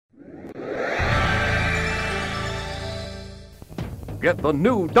Get the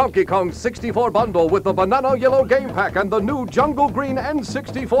new Donkey Kong 64 bundle with the Banana Yellow game pack and the new Jungle Green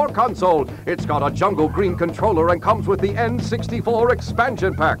N64 console. It's got a Jungle Green controller and comes with the N64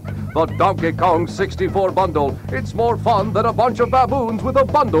 expansion pack. The Donkey Kong 64 bundle. It's more fun than a bunch of baboons with a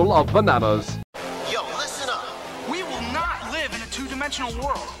bundle of bananas. Yo, listen up. We will not live in a two-dimensional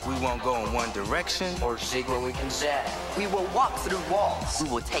world. We won't go in one direction or zig where we can zag. We will walk through walls. We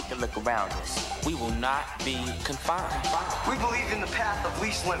will take a look around us. We will not be confined. We believe in the path of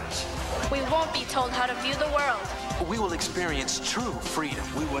least limits. We won't be told how to view the world. We will experience true freedom.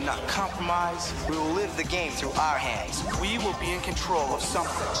 We will not compromise. We will live the game through our hands. We will be in control of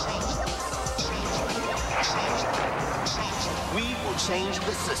something. We will change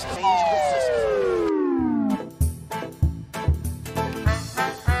the system.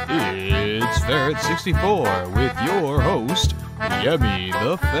 It's Ferret 64 with your host, Yummy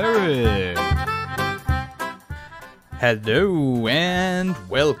the Ferret. Hello and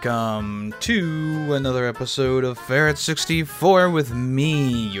welcome to another episode of Ferret 64 with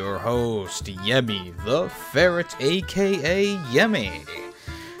me, your host, Yummy the Ferret, aka Yummy.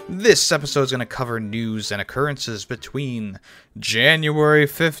 This episode is going to cover news and occurrences between January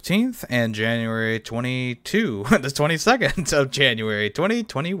 15th and January 22, the 22nd of January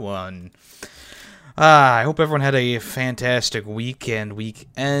 2021. I hope everyone had a fantastic weekend.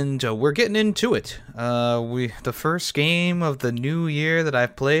 We're getting into it. The first game of the new year that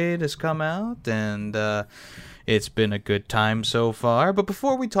I've played has come out, and it's been a good time so far. But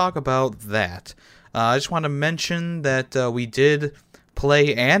before we talk about that, I just want to mention that we did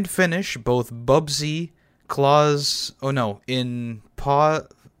play and finish both Bubsy Claws. Oh no,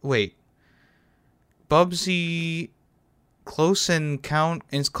 Bubsy Close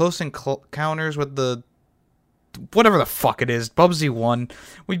Encounters with the whatever the fuck it is. Bubsy 1.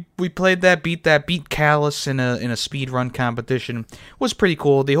 We played that, beat Callus in a speed run competition. It was pretty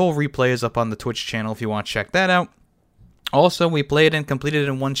cool. The whole replay is up on the Twitch channel if you want to check that out. Also, we played and completed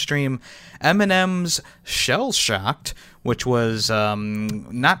in one stream Eminem's Shell Shocked, which was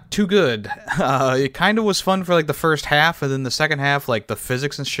not too good. It kind of was fun for like the first half, and then the second half, like the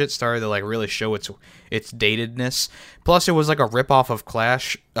physics and shit started to like really show its datedness. Plus, it was like a ripoff of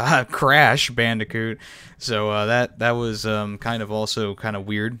Crash Bandicoot, so that was kind of also kind of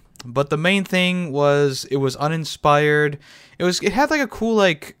weird. But the main thing was it was uninspired. It had like a cool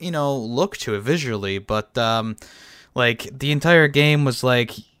look to it visually, but like the entire game was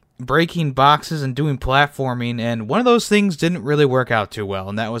like breaking boxes and doing platforming, and one of those things didn't really work out too well,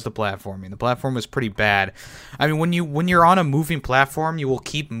 and that was the platforming. The platform was pretty bad. I mean, when you're on a moving platform, you will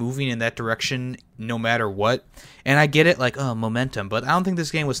keep moving in that direction no matter what. And I get it, like, momentum, but I don't think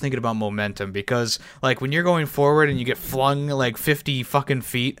this game was thinking about momentum, because like when you're going forward and you get flung like 50 fucking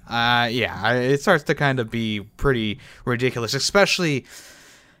feet, it starts to kind of be pretty ridiculous, especially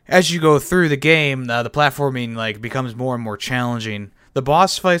as you go through the game. The platforming like becomes more and more challenging. The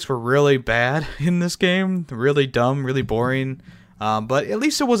boss fights were really bad in this game, really dumb, really boring, but at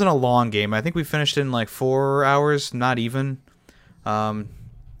least it wasn't a long game. I think we finished it in like 4 hours, not even. So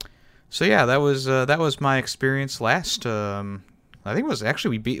yeah, that was my experience last. I think it was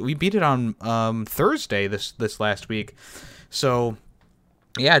actually we beat it on Thursday this last week. So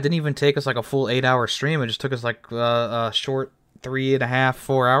yeah, it didn't even take us like a full 8-hour stream. It just took us like a short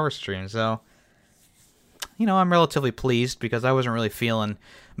 3.5-4 hour stream. So, I'm relatively pleased because I wasn't really feeling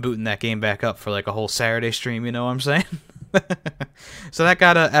booting that game back up for like a whole Saturday stream, you know what I'm saying? So that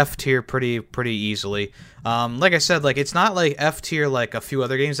got a F tier pretty easily. Like I said, like it's not like F tier like a few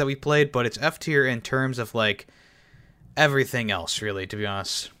other games that we played, but it's F tier in terms of like everything else, really, to be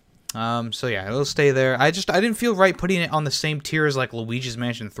honest. So yeah, it'll stay there. I didn't feel right putting it on the same tier as like Luigi's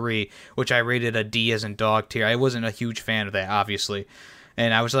Mansion 3, which I rated a D as in dog tier. I wasn't a huge fan of that, obviously.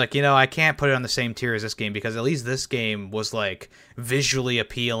 And I was like, I can't put it on the same tier as this game, because at least this game was like visually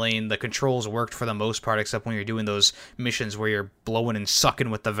appealing. The controls worked for the most part, except when you're doing those missions where you're blowing and sucking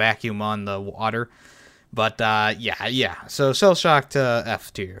with the vacuum on the water. But yeah. So Shell Shocked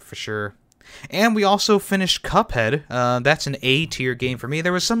F tier for sure. And we also finished Cuphead. That's an A tier game for me.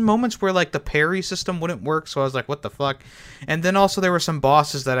 There was some moments where like the parry system wouldn't work, so I was like, what the fuck? And then also there were some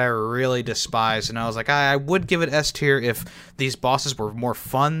bosses that I really despised, and I was like, I would give it S tier if these bosses were more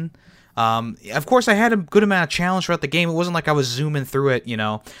fun. Of course, I had a good amount of challenge throughout the game. It wasn't like I was zooming through it, you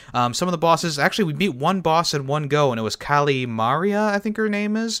know. Some of the bosses, actually, we beat one boss in one go, and it was Kali Maria, I think her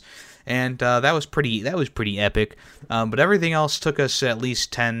name is. And that was pretty epic. But everything else took us at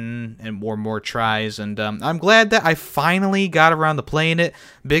least 10 and more tries. And I'm glad that I finally got around to playing it.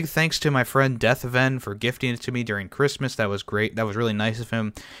 Big thanks to my friend Deathven for gifting it to me during Christmas. That was great. That was really nice of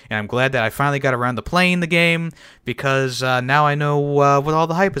him. And I'm glad that I finally got around to playing the game, because now I know what all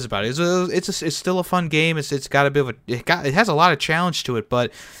the hype is about. It's still a fun game. It's got a bit of it has a lot of challenge to it,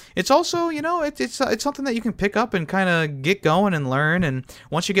 but it's also, you know, it's something that you can pick up and kind of get going and learn. And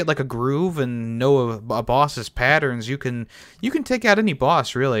once you get like a groove and know a boss's patterns, you can take out any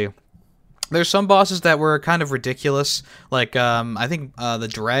boss, really. There's some bosses that were kind of ridiculous, like I think the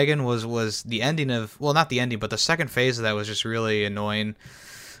dragon was the ending of, well, not the ending, but the second phase of that was just really annoying.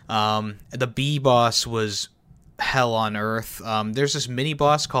 The bee boss was hell on earth. There's this mini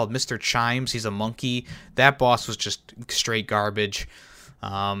boss called Mr. Chimes. He's a monkey. That boss was just straight garbage.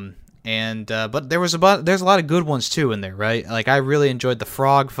 But there's a lot of good ones too in there, right? Like, I really enjoyed the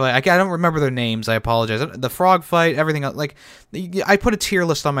frog fight. I don't remember their names. I apologize. The frog fight, everything else, like, I put a tier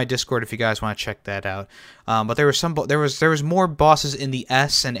list on my Discord if you guys want to check that out. But there was more bosses in the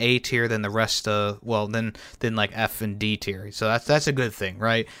S and A tier than the rest than like F and D tier. So that's a good thing,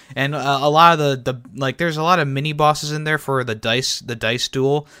 right? And a lot of there's a lot of mini bosses in there for the dice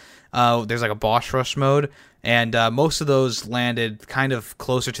duel. There's like a boss rush mode. And most of those landed kind of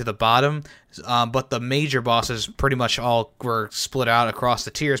closer to the bottom, but the major bosses pretty much all were split out across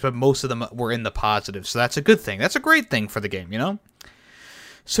the tiers, but most of them were in the positive. So that's a good thing. That's a great thing for the game, you know?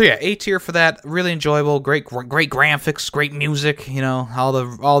 So yeah, A tier for that. Really enjoyable. Great graphics, great music, you know,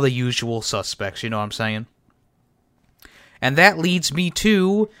 all the usual suspects, you know what I'm saying? And that leads me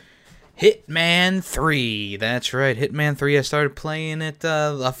to Hitman 3. That's right, Hitman 3. I started playing it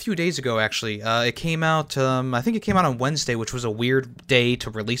a few days ago, actually. It came out, I think it came out on Wednesday, which was a weird day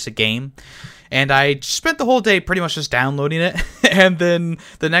to release a game. And I spent the whole day pretty much just downloading it. And then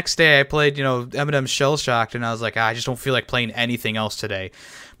the next day I played, you know, Eminem's Shell Shocked, and I was like, I just don't feel like playing anything else today.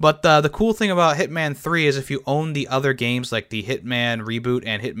 But the cool thing about Hitman 3 is if you own the other games, like the Hitman Reboot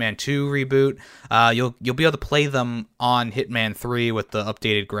and Hitman 2 Reboot, you'll be able to play them on Hitman 3 with the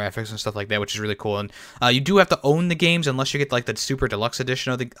updated graphics and stuff like that, which is really cool. And you do have to own the games unless you get like the Super Deluxe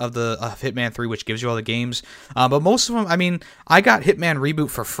Edition of Hitman 3, which gives you all the games. But most of them, I mean, I got Hitman Reboot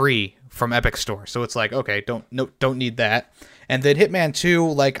for free from Epic Store, so it's like, okay, don't need that. And then Hitman 2,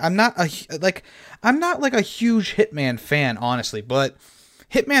 like, I'm not like a huge Hitman fan, honestly, but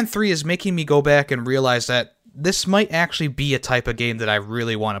Hitman 3 is making me go back and realize that this might actually be a type of game that I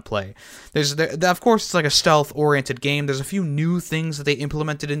really want to play. Of course, it's like a stealth-oriented game. There's a few new things that they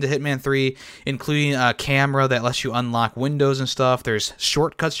implemented into Hitman 3, including a camera that lets you unlock windows and stuff. There's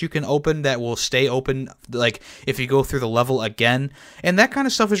shortcuts you can open that will stay open, like, if you go through the level again. And that kind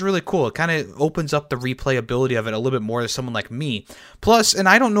of stuff is really cool. It kind of opens up the replayability of it a little bit more to someone like me. Plus, and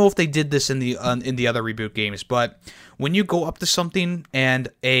I don't know if they did this in the other Reboot games, but when you go up to something and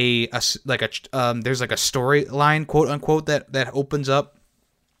there's like a storyline, quote unquote, that opens up.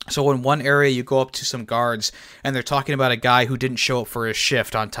 So in one area, you go up to some guards, and they're talking about a guy who didn't show up for his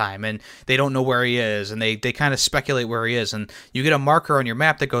shift on time, and they don't know where he is, and they kind of speculate where he is, and you get a marker on your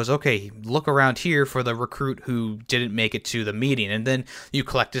map that goes, okay, look around here for the recruit who didn't make it to the meeting, and then you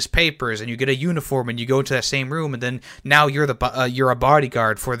collect his papers, and you get a uniform, and you go into that same room, and then now you're a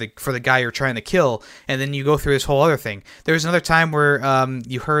bodyguard for the guy you're trying to kill, and then you go through this whole other thing. There was another time where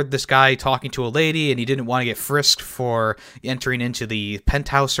you heard this guy talking to a lady, and he didn't want to get frisked for entering into the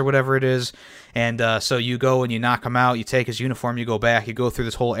penthouse or whatever it is, and so you go and you knock him out, you take his uniform, you go back, you go through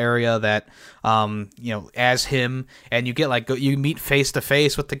this whole area that as him, and you get you meet face to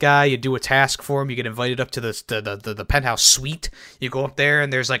face with the guy, you do a task for him, you get invited up to the penthouse suite, you go up there,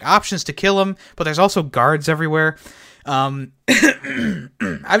 and there's like options to kill him, but there's also guards everywhere. I've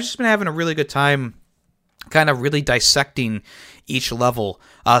just been having a really good time kind of really dissecting each level.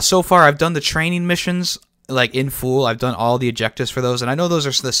 So far I've done the training missions like in full. I've done all the objectives for those, and I know those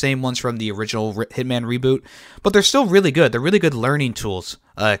are the same ones from the original Hitman Reboot, but they're still really good. They're really good learning tools,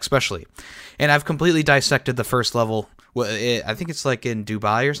 especially. And I've completely dissected the first level. I think it's like in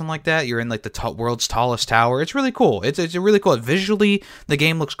Dubai or something like that. You're in like the world's tallest tower. It's really cool. It's really cool. Visually, the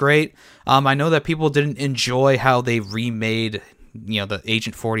game looks great. I know that people didn't enjoy how they remade the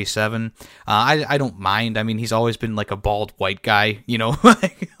Agent 47. I don't mind. I mean, he's always been like a bald white guy,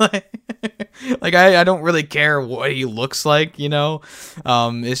 I don't really care what he looks like,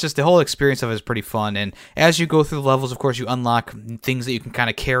 It's just the whole experience of it is pretty fun. And as you go through the levels, of course, you unlock things that you can kind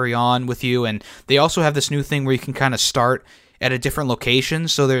of carry on with you. And they also have this new thing where you can kind of start at a different location.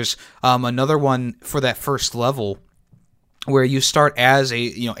 So there's another one for that first level where you start as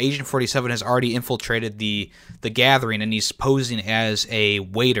Agent 47 has already infiltrated the gathering, and he's posing as a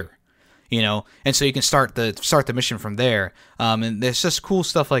waiter. And so you can start the mission from there. And there's just cool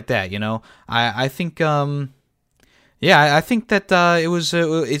stuff like that. I think, I think that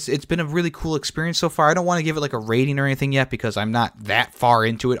it's been a really cool experience so far. I don't want to give it like a rating or anything yet because I'm not that far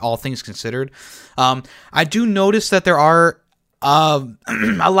into it, all things considered. I do notice that there are a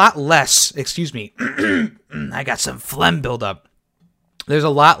lot less. Excuse me, I got some phlegm buildup. There's a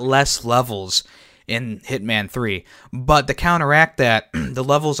lot less levels in Hitman 3, but to counteract that, the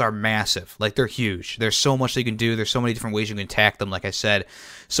levels are massive. Like, they're huge. There's so much you can do. There's so many different ways you can attack them, like I said.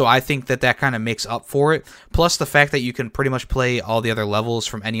 So I think that kind of makes up for it. Plus, the fact that you can pretty much play all the other levels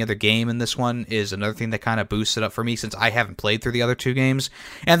from any other game in this one is another thing that kind of boosts it up for me, since I haven't played through the other two games.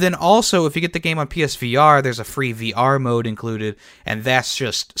 And then also, if you get the game on PSVR, there's a free VR mode included, and that's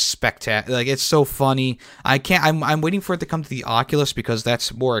just spectacular. Like, it's so funny. I'm waiting for it to come to the Oculus because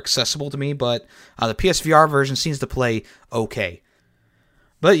that's more accessible to me, but the PSVR version seems to play okay.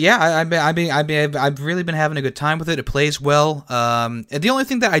 But yeah, I've really been having a good time with it. It plays well. And the only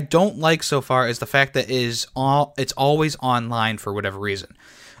thing that I don't like so far is the fact that it's always online for whatever reason.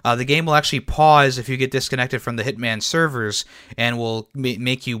 The game will actually pause if you get disconnected from the Hitman servers, and will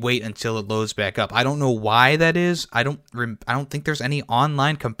make you wait until it loads back up. I don't know why that is. I don't think there's any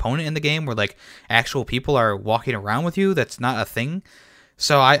online component in the game where like actual people are walking around with you. That's not a thing.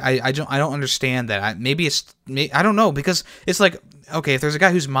 So I don't understand that. I don't know, because it's like, okay, if there's a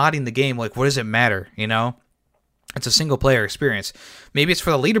guy who's modding the game, like, what does it matter? It's a single player experience. Maybe it's for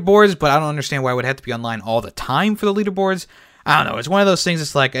the leaderboards, but I don't understand why it would have to be online all the time for the leaderboards. I don't know. It's one of those things.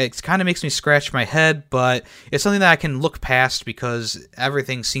 It's like, it kind of makes me scratch my head, but it's something that I can look past because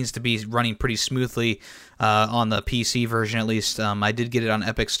everything seems to be running pretty smoothly on the PC version, at least. I did get it on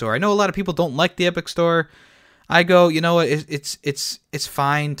Epic Store. I know a lot of people don't like the Epic Store. I go, it's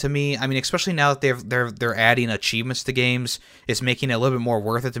fine to me. I mean, especially now that they're adding achievements to games, it's making it a little bit more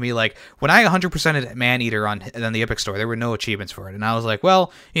worth it to me. Like, when I 100%ed Maneater on the Epic Store, there were no achievements for it, and I was like,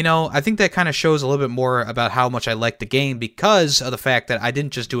 well, I think that kind of shows a little bit more about how much I like the game because of the fact that I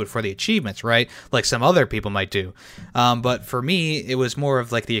didn't just do it for the achievements, right? Like some other people might do. But for me, it was more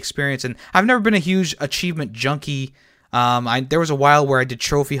of like the experience, and I've never been a huge achievement junkie. There was a while where I did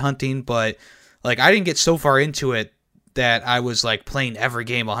trophy hunting, but like, I didn't get so far into it that I was like playing every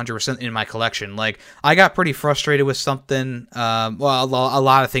game 100% in my collection. Like, I got pretty frustrated with something, a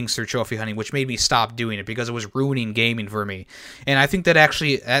lot of things through trophy hunting, which made me stop doing it because it was ruining gaming for me. And I think that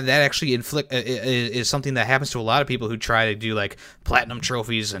actually is something that happens to a lot of people who try to do like platinum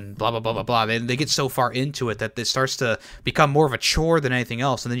trophies and blah blah blah blah blah. They get so far into it that it starts to become more of a chore than anything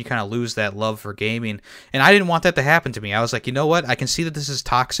else, and then you kind of lose that love for gaming. And I didn't want that to happen to me. I was like, you know what? I can see that this is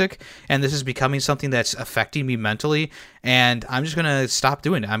toxic, and this is becoming something that's affecting me mentally. And I'm just going to stop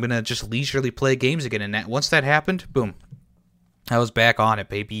doing it. I'm going to just leisurely play games again. And once that happened, boom. I was back on it,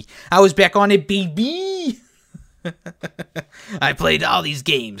 baby. I played all these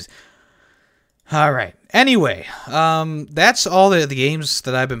games. All right. Anyway, that's all the games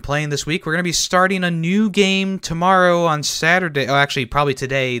that I've been playing this week. We're going to be starting a new game tomorrow on Saturday. Oh, actually, probably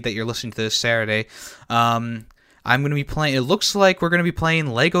today that you're listening to this, Saturday. I'm going to be playing, it looks like we're going to be playing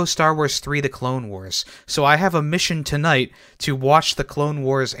Lego Star Wars 3 The Clone Wars. So I have a mission tonight to watch the Clone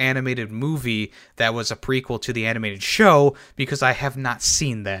Wars animated movie that was a prequel to the animated show, because I have not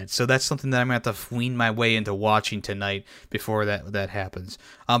seen that. So that's something that I'm going to have to wean my way into watching tonight before that happens.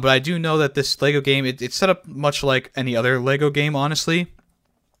 But I do know that this Lego game, it's set up much like any other Lego game, honestly.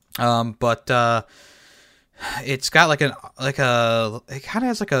 It's got it kind of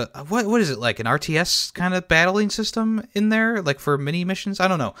has like a, what is it, like an RTS kind of battling system in there, like for mini missions? I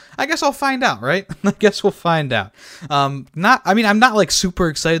don't know. I guess I'll find out, right? I guess we'll find out. I'm not like super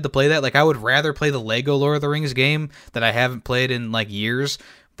excited to play that. Like, I would rather play the Lego Lord of the Rings game that I haven't played in like years.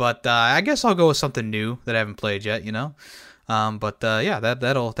 But I guess I'll go with something new that I haven't played yet, yeah,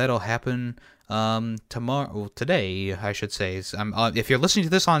 that'll happen today, I should say. If you're listening to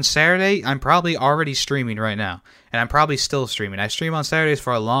this on Saturday, I'm probably already streaming right now, and I'm probably still streaming. I stream on Saturdays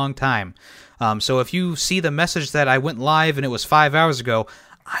for a long time. So if you see the message that I went live and it was 5 hours ago,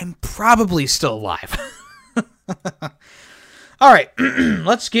 I'm probably still live. All right,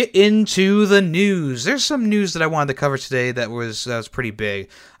 let's get into the news. There's some news that I wanted to cover today that was pretty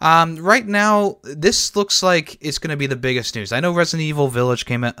big. Right now, this looks like it's going to be the biggest news. I know Resident Evil Village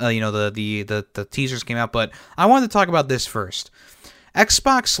came out, the teasers came out, but I wanted to talk about this first.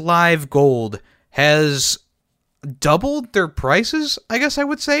 Xbox Live Gold has doubled their prices, I guess I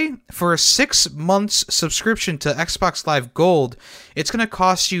would say. For a 6 months subscription to Xbox Live Gold, it's going to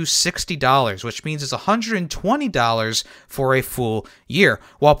cost you $60, which means it's $120 for a full year,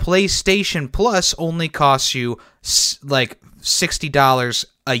 while PlayStation Plus only costs you like $60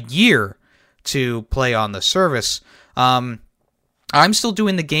 a year to play on the service. I'm still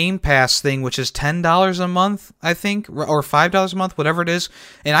doing the Game Pass thing, which is $10 a month, I think, or $5 a month, whatever it is,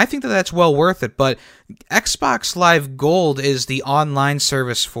 and I think that that's well worth it, but Xbox Live Gold is the online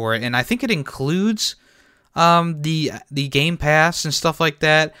service for it, and I think it includes the Game Pass and stuff like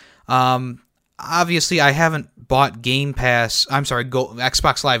that. Obviously, I haven't bought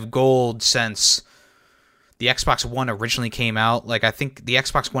Xbox Live Gold since the Xbox One originally came out. Like, I think the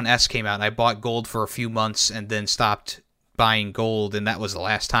Xbox One S came out, and I bought Gold for a few months and then stopped buying Gold, and that was the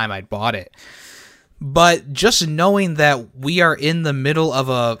last time I'd bought it. But just knowing that we are in the middle of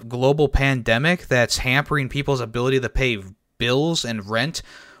a global pandemic that's hampering people's ability to pay bills and rent,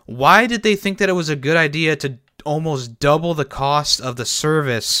 why did they think that it was a good idea to almost double the cost of the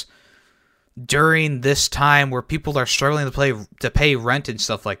service during this time where people are struggling to pay rent and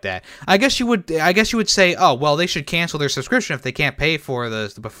stuff like that? I guess you would say, oh, well, they should cancel their subscription if they can't pay for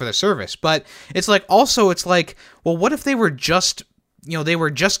the service. But it's like, well, what if they were just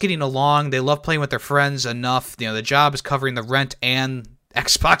getting along, they love playing with their friends enough, the job is covering the rent and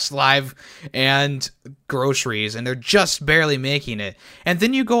Xbox Live and groceries, and they're just barely making it. And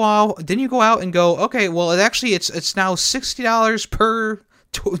then you go out and go, okay, well, it's now $60 per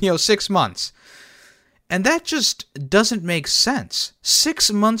 6 months. And that just doesn't make sense. 6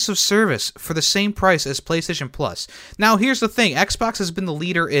 months of service for the same price as PlayStation Plus. Now, here's the thing. Xbox has been the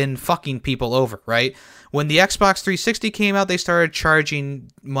leader in fucking people over, right? When the Xbox 360 came out, they started charging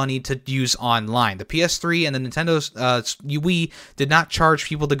money to use online. The PS3 and the Nintendo's Wii did not charge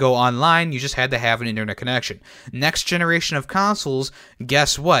people to go online. You just had to have an internet connection. Next generation of consoles,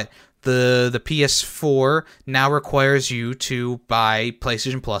 guess what? The PS4 now requires you to buy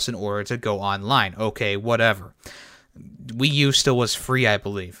PlayStation Plus in order to go online. Okay, whatever. Wii U still was free, I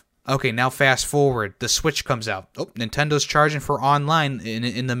believe. Okay, now fast forward. The Switch comes out. Oh, Nintendo's charging for online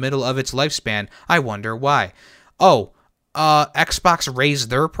in the middle of its lifespan. I wonder why. Oh, Xbox raised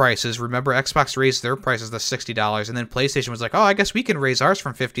their prices. Remember, Xbox raised their prices to $60, and then PlayStation was like, oh, I guess we can raise ours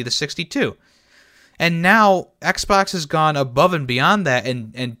from $50 to $62. And now Xbox has gone above and beyond that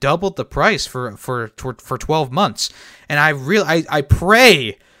and doubled the price for 12 months. And I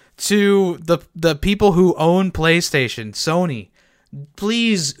pray to the people who own PlayStation, Sony,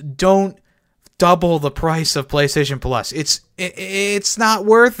 please don't double the price of PlayStation Plus. It's not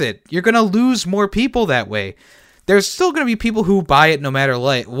worth it. You're gonna lose more people that way. There's still gonna be people who buy it no matter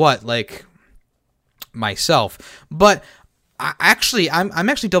what, like myself, but. I'm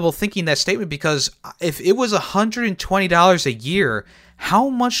actually double thinking that statement, because if it was $120 a year, how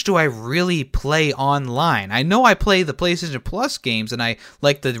much do I really play online? I know I play the PlayStation Plus games and I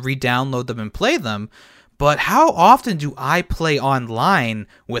like to re-download them and play them, but how often do I play online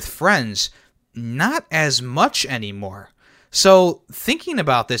with friends? Not as much anymore. So thinking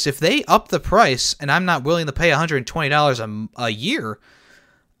about this, if they up the price and I'm not willing to pay $120 a year,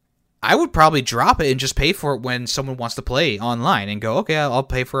 I would probably drop it and just pay for it when someone wants to play online and go, okay, I'll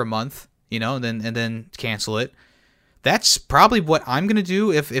pay for a month, and then cancel it. That's probably what I'm going to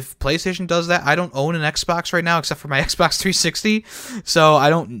do if PlayStation does that. I don't own an Xbox right now except for my Xbox 360, so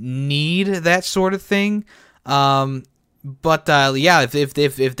I don't need that sort of thing. But yeah, if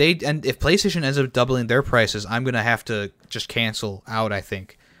PlayStation ends up doubling their prices, I'm going to have to just cancel out, I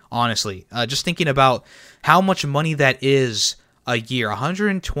think, honestly. Just thinking about how much money that is a year,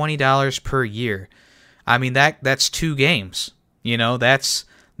 $120 per year. I mean, that's 2 games. That's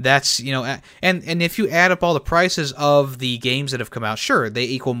and if you add up all the prices of the games that have come out, sure, they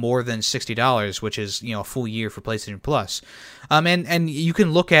equal more than $60, which is a full year for PlayStation Plus. And you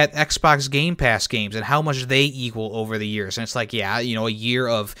can look at Xbox Game Pass games and how much they equal over the years, and it's like, yeah, a year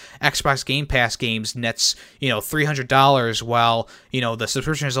of Xbox Game Pass games nets $300, while the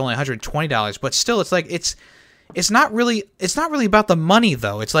subscription is only $120. But still, it's like it's not really about the money,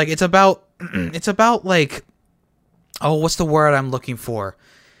 though. It's like it's about like, oh, what's the word I'm looking for?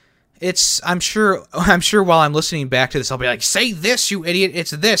 I'm sure while I'm listening back to this, I'll be like, say this, you idiot.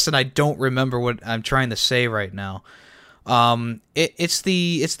 It's this, and I don't remember what I'm trying to say right now. It's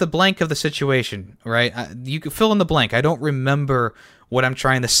the blank of the situation, right? You can fill in the blank. I don't remember what I'm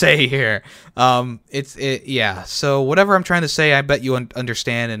trying to say here. Yeah. So whatever I'm trying to say, I bet you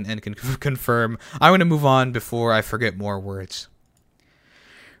understand and can confirm. I'm going to move on before I forget more words.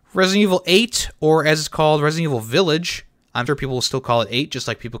 Resident Evil 8, or as it's called, Resident Evil Village. I'm sure people will still call it 8, just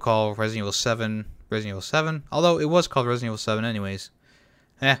like people call Resident Evil 7 Resident Evil 7. Although it was called Resident Evil 7 anyways.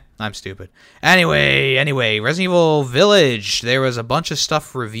 I'm stupid. Anyway, Resident Evil Village. There was a bunch of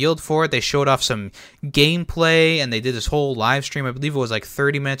stuff revealed for it. They showed off some gameplay, and they did this whole live stream. I believe it was like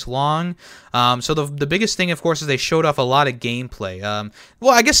 30 minutes long. So the biggest thing, of course, is they showed off a lot of gameplay.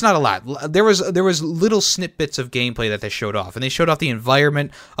 Well, I guess not a lot. There was little snippets of gameplay that they showed off, and they showed off the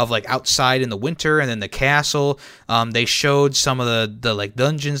environment of like outside in the winter, and then the castle. They showed some of the like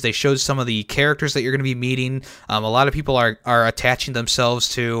dungeons. They showed some of the characters that you're going to be meeting. A lot of people are attaching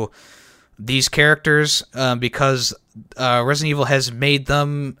themselves to these characters because Resident Evil has made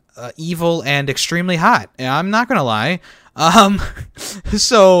them evil and extremely hot. I'm not gonna lie.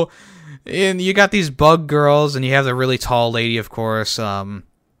 So, and you got these bug girls, and you have the really tall lady, of course.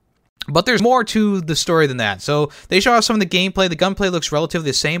 But there's more to the story than that. So they show off some of the gameplay. The gunplay looks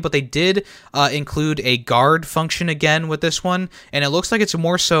relatively the same, but they did include a guard function again with this one, and it looks like it's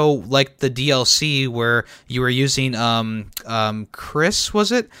more so like the DLC where you were using Chris,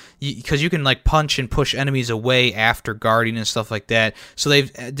 was it? Because you can like punch and push enemies away after guarding and stuff like that. So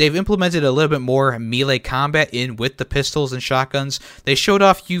they've implemented a little bit more melee combat in with the pistols and shotguns. They showed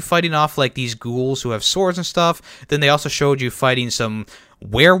off you fighting off like these ghouls who have swords and stuff. Then they also showed you fighting some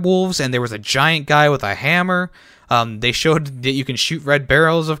werewolves, and there was a giant guy with a hammer. They showed that you can shoot red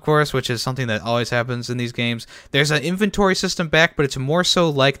barrels, of course, which is something that always happens in these games. There's an inventory system back, but it's more so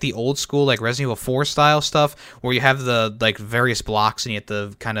like the old school, like Resident Evil 4 style stuff, where you have the like various blocks and you have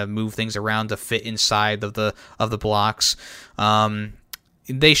to kind of move things around to fit inside of the blocks.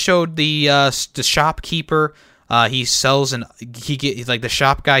 They showed the shopkeeper. He sells and he's like the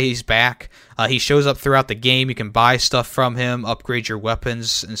shop guy. He's back. He shows up throughout the game. You can buy stuff from him, upgrade your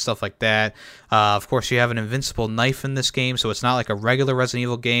weapons and stuff like that. Of course, you have an invincible knife in this game, so it's not like a regular Resident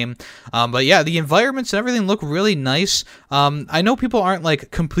Evil game. But yeah, the environments and everything look really nice. I know people aren't like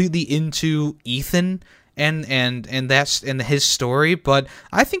completely into Ethan and that's in his story, but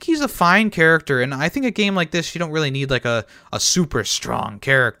I think he's a fine character, and I think a game like this, you don't really need like a super strong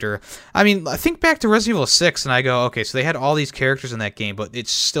character. I mean, I think back to Resident Evil 6 and I go, okay, so they had all these characters in that game, but it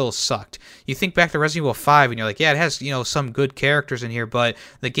still sucked. You think back to Resident Evil 5 and you're like, yeah, it has, some good characters in here, but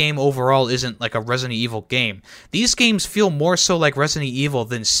the game overall isn't like a Resident Evil game. These games feel more so like Resident Evil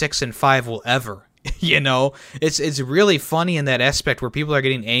than 6 and 5 will ever. It's really funny in that aspect where people are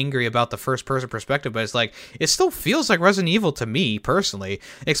getting angry about the first person perspective, but it's like it still feels like Resident Evil to me personally,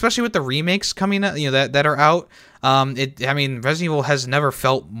 especially with the remakes coming out, that are out. Resident Evil has never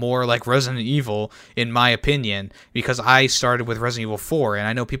felt more like Resident Evil in my opinion, because I started with Resident Evil 4, and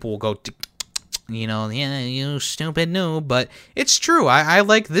I know people will go, yeah, you stupid noob, but it's true. I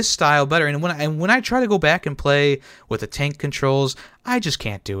like this style better, and when I try to go back and play with the tank controls, I just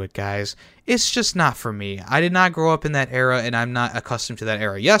can't do it, guys. It's just not for me. I did not grow up in that era, and I'm not accustomed to that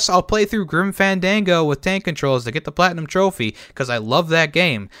era. Yes, I'll play through Grim Fandango with tank controls to get the Platinum Trophy, because I love that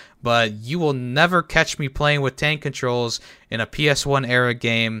game, but you will never catch me playing with tank controls in a PS1 era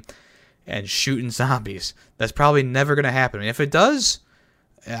game and shooting zombies. That's probably never going to happen. If it does,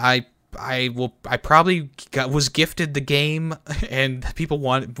 I probably was gifted the game, and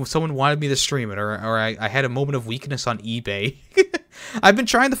someone wanted me to stream it, or I had a moment of weakness on eBay. I've been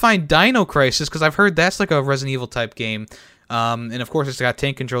trying to find Dino Crisis because I've heard that's like a Resident Evil type game, and of course it's got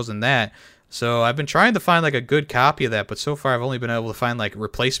tank controls in that. So I've been trying to find like a good copy of that, but so far I've only been able to find like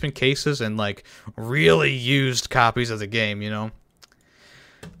replacement cases and like really used copies of the game.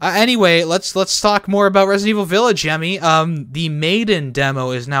 Anyway, let's talk more about Resident Evil Village, Yemi. The Maiden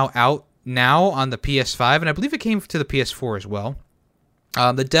demo is now out on the PS5, and I believe it came to the PS4 as well.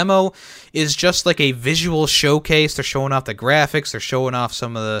 The demo is just like a visual showcase. They're showing off the graphics. They're showing off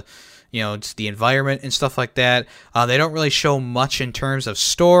some of the, just the environment and stuff like that. They don't really show much in terms of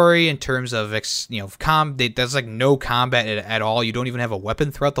story, in terms of, there's like no combat at all. You don't even have a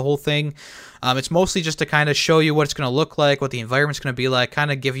weapon throughout the whole thing. It's mostly just to kind of show you what it's going to look like, what the environment's going to be like, kind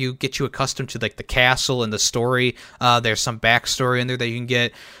of get you accustomed to like the castle and the story. There's some backstory in there that you can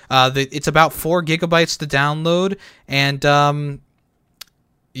get. It's about 4 gigabytes to download, and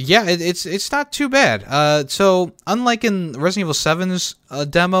yeah, it's not too bad. So unlike in Resident Evil 7's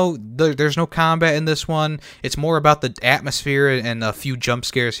demo, there's no combat in this one. It's more about the atmosphere and a few jump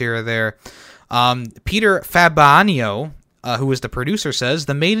scares here or there. Peter Fabanio, who is the producer, says,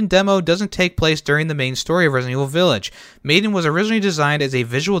 the Maiden demo doesn't take place during the main story of Resident Evil Village. Maiden was originally designed as a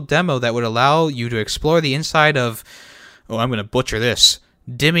visual demo that would allow you to explore the inside of, I'm going to butcher this,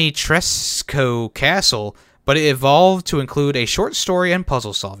 Dimitrescu Castle, but it evolved to include a short story and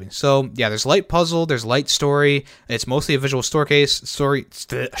puzzle solving. So, yeah, there's light puzzle, there's light story. It's mostly a visual showcase.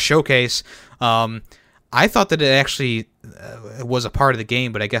 I thought that it actually was a part of the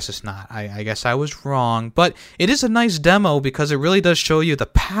game, but I guess it's not. I guess I was wrong. But it is a nice demo because it really does show you the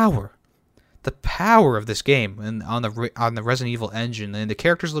power of this game and on the Resident Evil engine. And the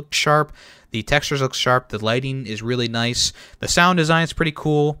characters look sharp, the textures look sharp, the lighting is really nice, the sound design is pretty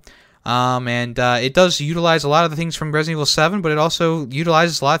cool. And it does utilize a lot of the things from Resident Evil 7, but it also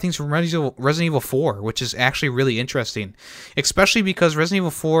utilizes a lot of things from Resident Evil 4, which is actually really interesting, especially because Resident Evil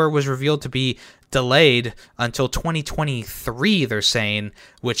 4 was revealed to be delayed until 2023, they're saying,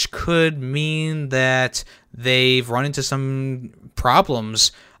 which could mean that they've run into some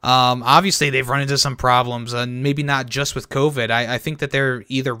problems. Obviously, they've run into some problems, and maybe not just with COVID. I think that they're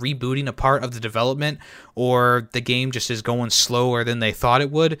either rebooting a part of the development, or the game just is going slower than they thought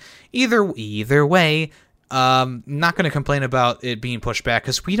it would. Either way, not going to complain about it being pushed back,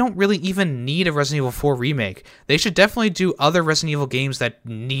 because we don't really even need a Resident Evil 4 remake. They should definitely do other Resident Evil games that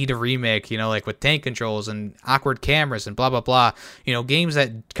need a remake, like with tank controls and awkward cameras and blah, blah, blah. Games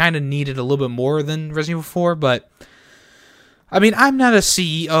that kind of needed a little bit more than Resident Evil 4, but I mean, I'm not a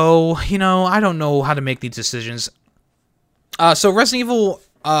CEO, I don't know how to make these decisions. So Resident Evil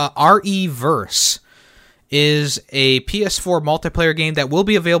RE-Verse is a PS4 multiplayer game that will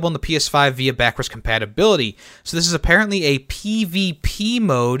be available on the PS5 via backwards compatibility. So this is apparently a PvP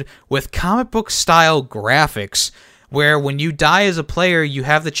mode with comic book style graphics, where when you die as a player, you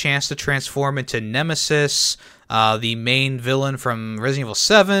have the chance to transform into Nemesis, the main villain from Resident Evil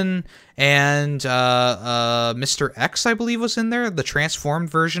 7, and Mr. X, I believe, was in there, the transformed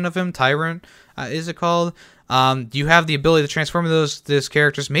version of him, Tyrant, is it called? You have the ability to transform those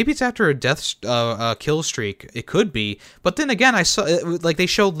characters. Maybe it's after a death kill streak. It could be. But then again, I saw they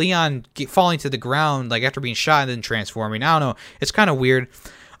showed Leon falling to the ground after being shot and then transforming. I don't know. It's kind of weird.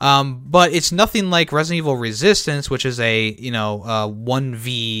 But it's nothing like Resident Evil Resistance, which is a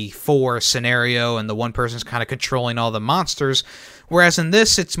 1v4 scenario, and the one person's kind of controlling all the monsters. Whereas in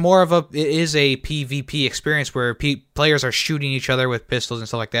this, it is a PvP experience where players are shooting each other with pistols and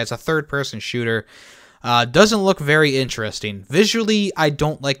stuff like that. It's a third-person shooter. Doesn't look very interesting. Visually, I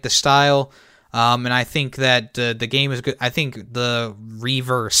don't like the style, and I think that the game is good. I think the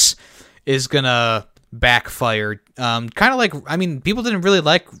reverse is gonna backfire. Kind of like, people didn't really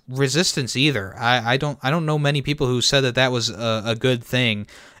like Resistance either. I don't know many people who said that was a good thing,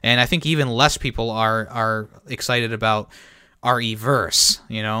 and I think even less people are excited about RE-Verse,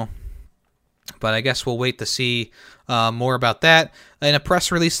 But I guess we'll wait to see more about that. In a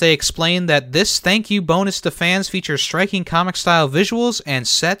press release, they explained that this thank you bonus to fans features striking comic-style visuals and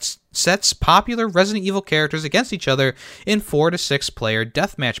sets popular Resident Evil characters against each other in 4 to 6 player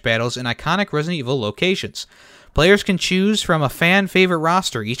deathmatch battles in iconic Resident Evil locations. Players can choose from a fan-favorite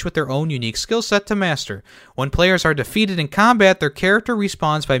roster, each with their own unique skill set to master. When players are defeated in combat, their character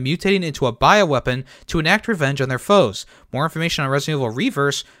respawns by mutating into a bioweapon to enact revenge on their foes. More information on Resident Evil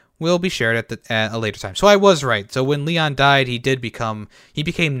RE-Verse will be shared at a later time. So I was right. So when Leon died, he became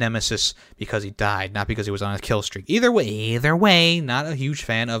Nemesis because he died, not because he was on a kill streak. Either way, not a huge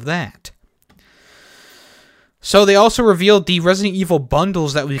fan of that. So they also revealed the Resident Evil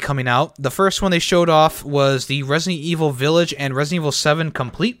bundles that will be coming out. The first one they showed off was the Resident Evil Village and Resident Evil 7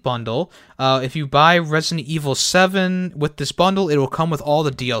 Complete Bundle. If you buy Resident Evil 7 with this bundle, it will come with all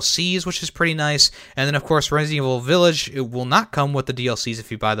the DLCs, which is pretty nice. And then, of course, Resident Evil Village, it will not come with the DLCs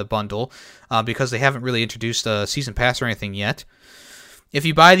if you buy the bundle, because they haven't really introduced a Season Pass or anything yet. If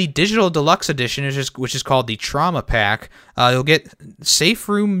you buy the Digital Deluxe Edition, which is called the Trauma Pack, you'll get safe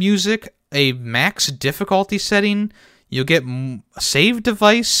room music, a max difficulty setting, you'll get a save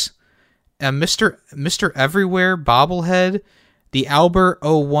device, a Mr. Everywhere bobblehead, the Albert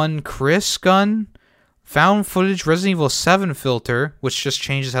 01 Chris gun, found footage Resident Evil 7 filter, which just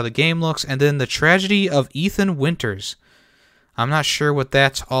changes how the game looks, and then the Tragedy of Ethan Winters. I'm not sure what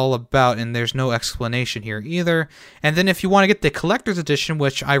that's all about, and there's no explanation here either. And then if you want to get the Collector's Edition,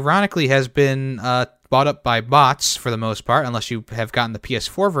 which ironically has been bought up by bots for the most part, unless you have gotten the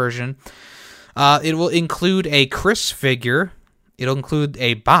PS4 version, it will include a Chris figure, it'll include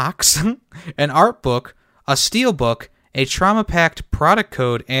a box, an art book, a steel book, a trauma-packed product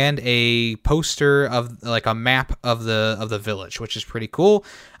code, and a poster of a map of the village, which is pretty cool.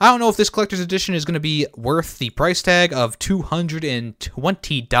 I don't know if this collector's edition is going to be worth the price tag of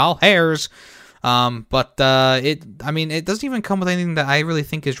 $220, but it doesn't even come with anything that I really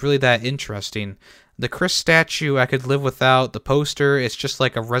think is really that interesting. The Chris statue I could live without. The poster, it's just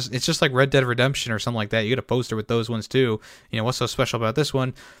like it's just like Red Dead Redemption or something like that. You get a poster with those ones too. What's so special about this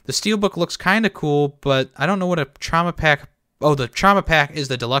one? The steelbook looks kind of cool, but I don't know what a trauma pack. Oh, the trauma pack is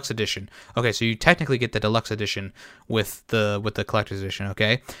the deluxe edition. Okay, so you technically get the deluxe edition with the collector's edition.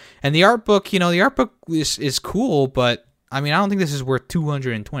 Okay, and the art book, the art book is cool, but I mean, I don't think this is worth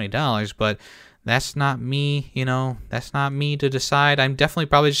 $220, but that's not me, that's not me to decide. I'm definitely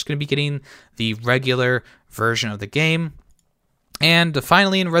probably just going to be getting the regular version of the game. And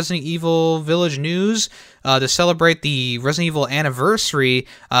finally, in Resident Evil Village news, to celebrate the Resident Evil anniversary,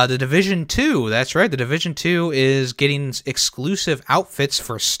 The Division 2, that's right, The Division 2 is getting exclusive outfits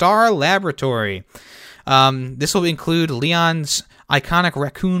for Star Laboratory. This will include Leon's iconic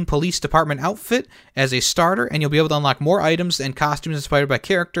Raccoon Police Department outfit as a starter, and you'll be able to unlock more items and costumes inspired by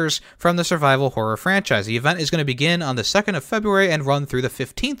characters from the survival horror franchise. The event is going to begin on the 2nd of February and run through the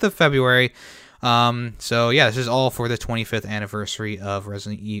 15th of February. So yeah, this is all for the 25th anniversary of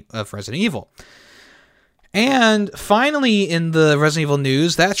Resident Evil. And finally, in the Resident Evil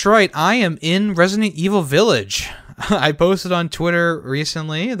news, that's right, I am in Resident Evil Village. I posted on Twitter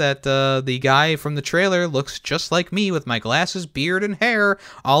recently that the guy from the trailer looks just like me with my glasses, beard, and hair.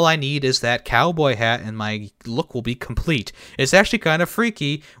 All I need is that cowboy hat and my look will be complete. It's actually kind of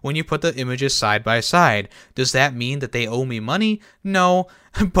freaky when you put the images side by side. Does that mean that they owe me money? No,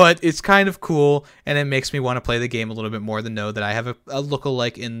 but it's kind of cool, and it makes me want to play the game a little bit more than know that I have a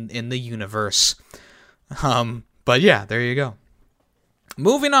look-alike in the universe. But yeah, there you go.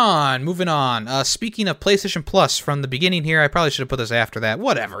 Moving on. Speaking of PlayStation Plus, from the beginning here, I probably should have put this after that.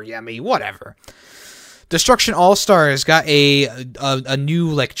 Whatever, Yemi, whatever. Destruction All-Stars got a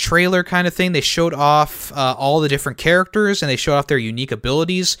new trailer kind of thing. They showed off all the different characters, and they showed off their unique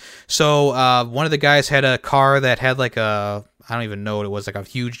abilities. So one of the guys had a car that had I don't even know what it was, a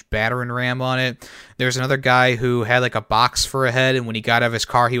huge battering ram on it. There's another guy who had a box for a head, and when he got out of his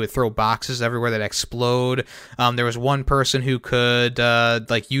car, he would throw boxes everywhere that explode. There was one person who could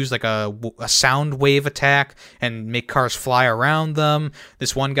use a sound wave attack and make cars fly around them.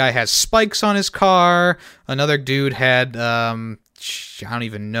 This one guy has spikes on his car. Another dude had I don't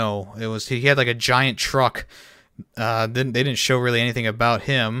even know. He had a giant truck. They didn't show really anything about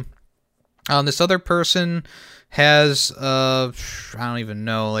him. This other person has I don't even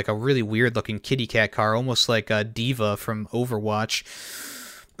know, a really weird looking kitty cat car, almost like a Diva from Overwatch.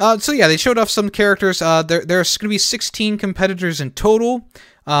 So yeah, they showed off some characters. There's going to be 16 competitors in total,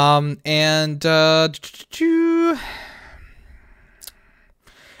 and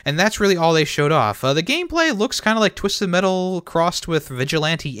that's really all they showed off. The gameplay looks kind of like Twisted Metal crossed with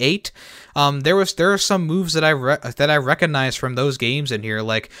Vigilante 8. There are some moves that I recognize from those games in here,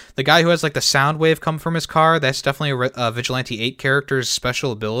 like the guy who has the sound wave come from his car. That's definitely a Vigilante 8 character's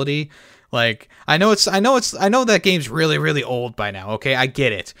special ability. I know that game's really, really old by now, okay? I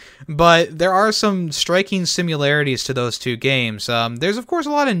get it. But there are some striking similarities to those two games. There's, of course, a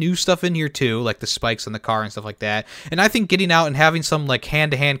lot of new stuff in here, too, like the spikes on the car and stuff like that. And I think getting out and having some,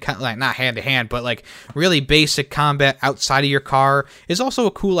 hand-to-hand, not hand-to-hand, but, really basic combat outside of your car is also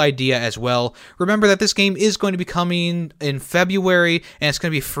a cool idea as well. Remember that this game is going to be coming in February, and it's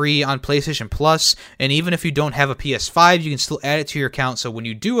going to be free on PlayStation Plus. And even if you don't have a PS5, you can still add it to your account. So when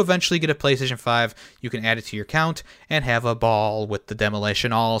you do eventually get a PlayStation 5, you can add it to your account and have a ball with the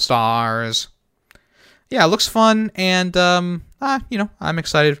Demolition All-Stars. Yeah, it looks fun, and I'm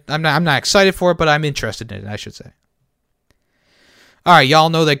excited. I'm not excited for it, but I'm interested in it, I should say. Alright, y'all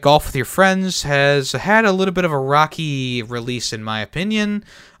know that Golf with Your Friends has had a little bit of a rocky release, in my opinion,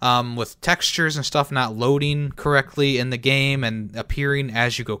 with textures and stuff not loading correctly in the game and appearing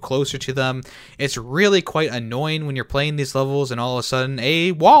as you go closer to them. It's really quite annoying when you're playing these levels and all of a sudden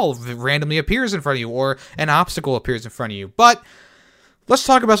a wall randomly appears in front of you or an obstacle appears in front of you. But let's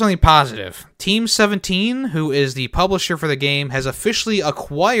talk about something positive. Team 17, who is the publisher for the game, has officially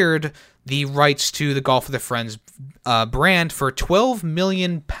acquired the rights to the Golf with Their Friends brand for £12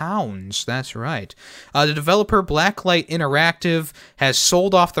 million. That's right. The developer Blacklight Interactive has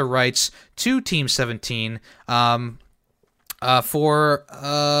sold off the rights to Team 17 for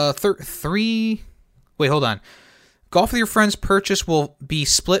three... Wait, hold on. Golf with Your Friends purchase will be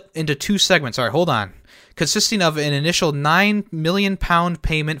split into two segments. All right, hold on. Consisting of an initial £9 million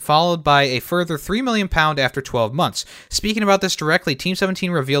payment followed by a further £3 million after 12 months. Speaking about this directly, Team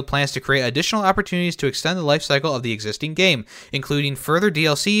 17 revealed plans to create additional opportunities to extend the life cycle of the existing game, including further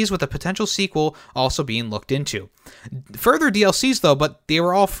DLCs with a potential sequel also being looked into. Further DLCs though, but they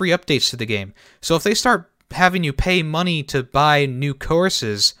were all free updates to the game. So if they start having you pay money to buy new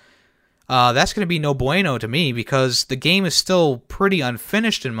courses, that's going to be no bueno to me because the game is still pretty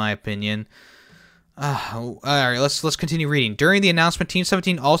unfinished in my opinion. All right, let's continue reading. During the announcement, Team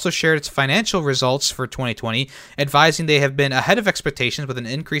 17 also shared its financial results for 2020, advising they have been ahead of expectations with an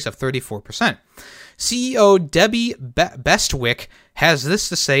increase of 34%. CEO Debbie Bestwick has this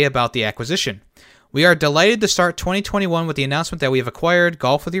to say about the acquisition. We are delighted to start 2021 with the announcement that we have acquired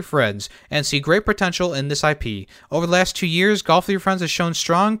Golf With Your Friends and see great potential in this IP. Over the last 2 years, Golf With Your Friends has shown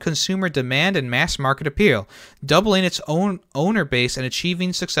strong consumer demand and mass market appeal, doubling its own owner base and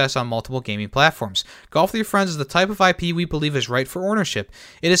achieving success on multiple gaming platforms. Golf With Your Friends is the type of IP we believe is right for ownership.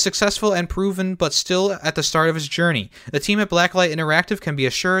 It is successful and proven, but still at the start of its journey. The team at Blacklight Interactive can be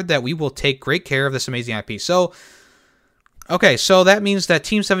assured that we will take great care of this amazing IP. Okay, so that means that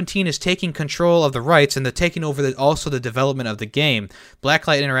Team 17 is taking control of the rights and they're taking over also the development of the game.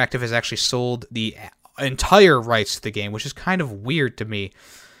 Blacklight Interactive has actually sold the entire rights to the game, which is kind of weird to me.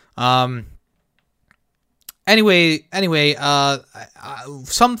 Anyway,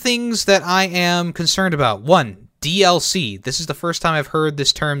 some things that I am concerned about. 1, DLC. This is the first time I've heard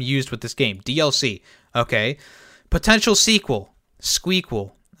this term used with this game. DLC. Okay. Potential sequel.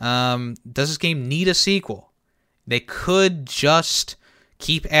 Squeakquel. Does this game need a sequel? They could just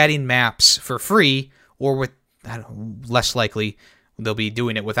keep adding maps for free, or with, less likely, they'll be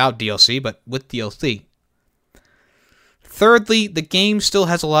doing it without DLC, but with DLC. Thirdly, the game still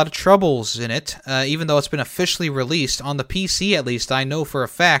has a lot of troubles in it, even though it's been officially released. On the PC, at least, I know for a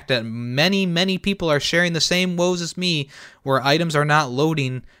fact that many people are sharing the same woes as me, where items are not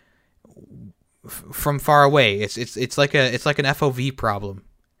loading from far away. It's like an FOV problem.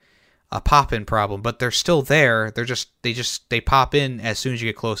 A pop-in problem, but they're still there. They pop in as soon as you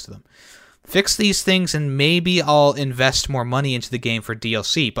get close to them. Fix these things and maybe I'll invest more money into the game for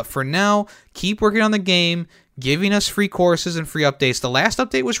DLC. But for now, keep working on the game, giving us free courses and free updates. The last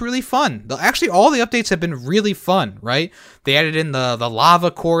update was really fun. Actually, all the updates have been really fun, right? They added in the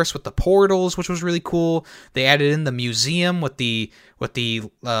lava course with the portals, which was really cool. They added in the museum with the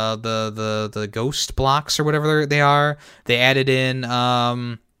ghost blocks or whatever they are. They added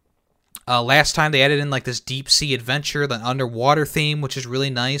in last time they added in like this deep sea adventure, the underwater theme, which is really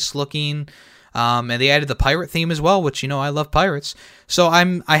nice looking. And they added the pirate theme as well, which, I love pirates. So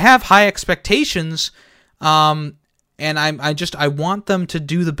I have high expectations. And I want them to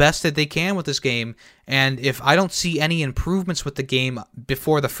do the best that they can with this game. And if I don't see any improvements with the game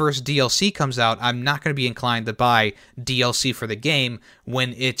before the first DLC comes out, I'm not going to be inclined to buy DLC for the game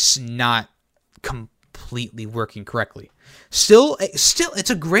when it's not completely working correctly. Still, it's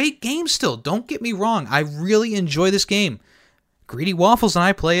a great game still. Don't get me wrong. I really enjoy this game. Greedy Waffles and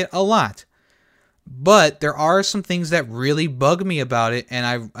I play it a lot. But there are some things that really bug me about it, and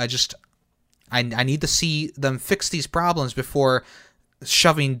I need to see them fix these problems before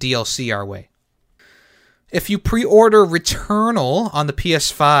shoving DLC our way. If you pre-order Returnal on the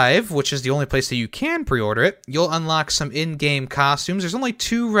PS5, which is the only place that you can pre-order it, you'll unlock some in-game costumes. There's only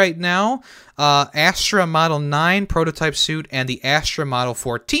 2 right now. Astra Model 9 prototype suit and the Astra Model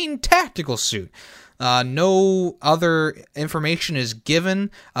 14 tactical suit. No other information is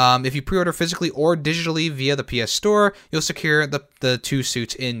given. If you pre-order physically or digitally via the PS Store, you'll secure the 2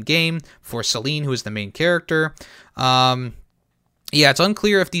 suits in-game for Celine, who is the main character. It's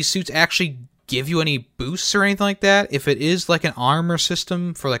unclear if these suits actually give you any boosts or anything like that. If it is like an armor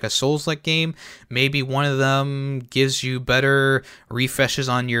system for like a Souls-like game, maybe one of them gives you better refreshes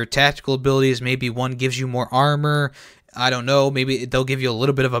on your tactical abilities. Maybe one gives you more armor. I don't know. Maybe they'll give you a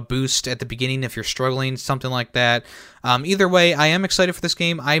little bit of a boost at the beginning if you're struggling, something like that. Either way, I am excited for this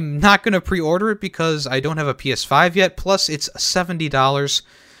game. I'm not going to pre-order it because I don't have a PS5 yet. Plus, it's $70,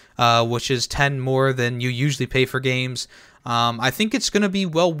 which is $10 more than you usually pay for games. I think it's going to be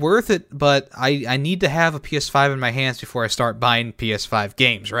well worth it, but I need to have a PS5 in my hands before I start buying PS5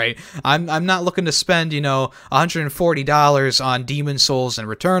 games, right? I'm not looking to spend, $140 on Demon's Souls and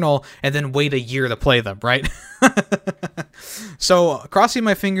Returnal and then wait a year to play them, right? So, crossing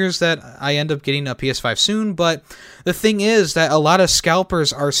my fingers that I end up getting a PS5 soon, but the thing is that a lot of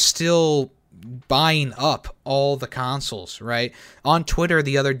scalpers are still buying up all the consoles, right? On Twitter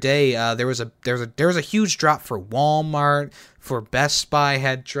the other day, there was a huge drop for Walmart, for Best Buy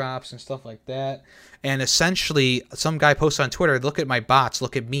had drops and stuff like that. And essentially, some guy posted on Twitter, "Look at my bots,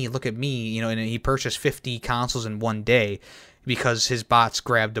 look at me," and he purchased 50 consoles in one day because his bots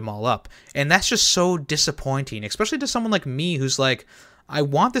grabbed them all up. And that's just so disappointing, especially to someone like me who's like, I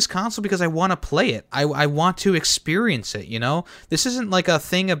want this console because I want to play it. I want to experience it, This isn't like a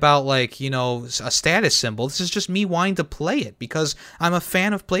thing about like, a status symbol. This is just me wanting to play it because I'm a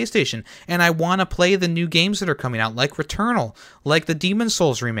fan of PlayStation and I want to play the new games that are coming out, like Returnal, like the Demon's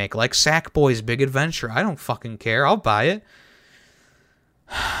Souls remake, like Sackboy's Big Adventure. I don't fucking care. I'll buy it.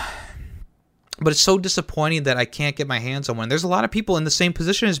 But it's so disappointing that I can't get my hands on one. There's a lot of people in the same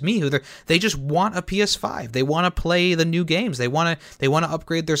position as me who they just want a PS5. They want to play the new games. They want to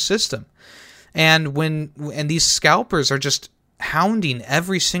upgrade their system. And these scalpers are just hounding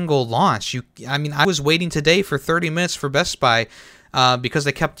every single launch. I was waiting today for 30 minutes for Best Buy because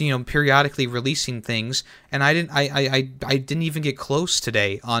they kept, periodically releasing things, and I didn't even get close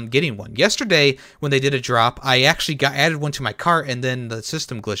today on getting one. Yesterday, when they did a drop, I actually added one to my cart, and then the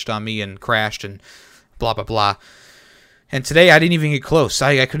system glitched on me and crashed and blah blah blah. And today I didn't even get close.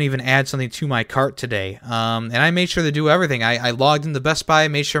 I couldn't even add something to my cart today. And I made sure to do everything. I logged into Best Buy,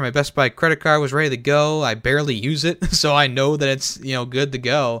 made sure my Best Buy credit card was ready to go. I barely use it, so I know that it's good to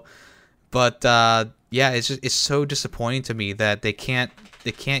go. But it's so disappointing to me that they can't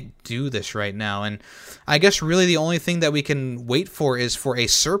do this right now. And I guess really the only thing that we can wait for is for a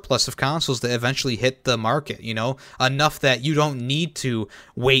surplus of consoles to eventually hit the market. Enough that you don't need to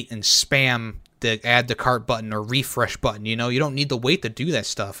wait and spam the add to cart button or refresh button. You don't need to wait to do that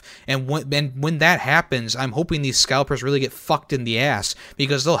stuff. And when that happens, I'm hoping these scalpers really get fucked in the ass,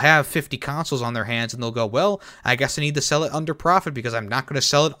 because they'll have 50 consoles on their hands and they'll go, well, I guess I need to sell it under profit because I'm not going to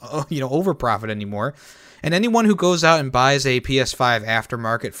sell it over profit anymore. And anyone who goes out and buys a PS5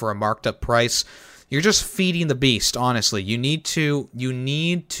 aftermarket for a marked up price, you're just feeding the beast, honestly. You need to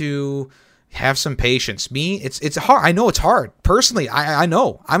have some patience. It's hard. I know it's hard. Personally, I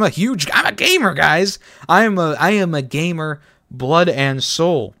know. I'm a gamer, guys. I am a gamer, blood and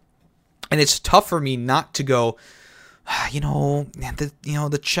soul. And it's tough for me not to go,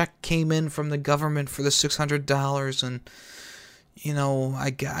 the check came in from the government for the $600 and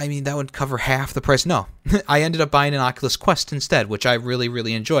that would cover half the price. No, I ended up buying an Oculus Quest instead, which I really,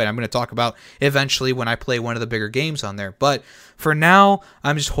 really enjoyed. I'm going to talk about eventually when I play one of the bigger games on there. But for now,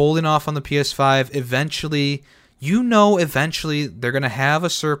 I'm just holding off on the PS5. Eventually they're going to have a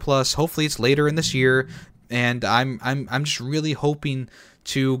surplus. Hopefully it's later in this year. And I'm just really hoping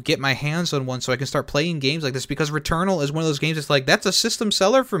to get my hands on one so I can start playing games like this, because Returnal is one of those games that's a system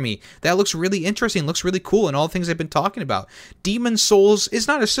seller for me. That looks really interesting, looks really cool, and all the things I've been talking about. Demon's Souls is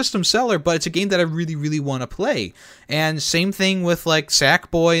not a system seller, but it's a game that I really, really want to play. And same thing with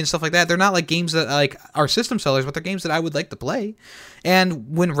Sackboy and stuff like that. They're not games that are system sellers, but they're games that I would like to play.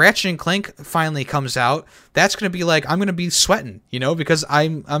 And when Ratchet & Clank finally comes out, that's going to be I'm going to be sweating, because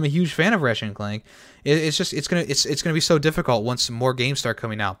I'm a huge fan of Ratchet & Clank. It's gonna be so difficult once more games start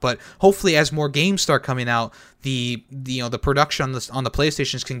coming out. But hopefully, as more games start coming out, the production on the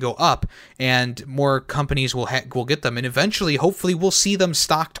PlayStations can go up, and more companies will get them, and eventually, hopefully, we'll see them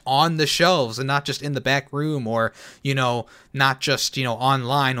stocked on the shelves and not just in the back room, or not just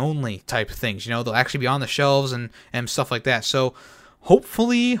online only type of things. They'll actually be on the shelves and stuff like that. So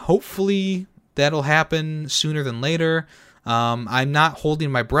hopefully that'll happen sooner than later. I'm not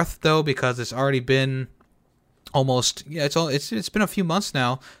holding my breath though, because it's already been almost it's been a few months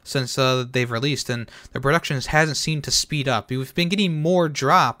now since they've released, and the production hasn't seemed to speed up. We've been getting more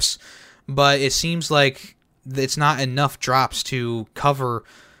drops, but it seems like it's not enough drops to cover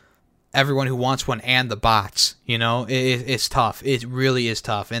everyone who wants one and the bots. It's tough. It really is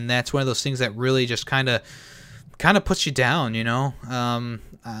tough, and that's one of those things that really just kind of puts you down.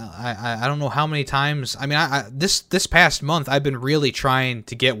 I don't know how many times. This past month I've been really trying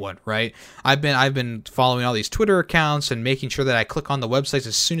to get one. Right, I've been following all these Twitter accounts and making sure that I click on the websites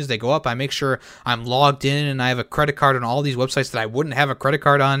as soon as they go up. I make sure I'm logged in and I have a credit card on all these websites that I wouldn't have a credit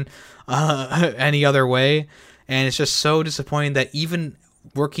card on any other way. And it's just so disappointing that even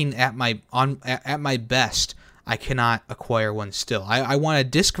working at my best, I cannot acquire one still. I want a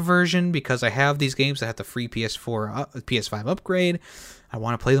disc version because I have these games that have the free PS5 upgrade. I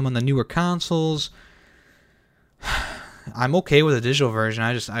want to play them on the newer consoles. I'm okay with a digital version.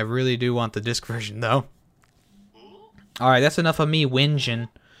 I really do want the disc version, though. Alright, that's enough of me whinging.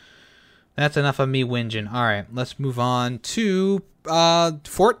 Alright, let's move on to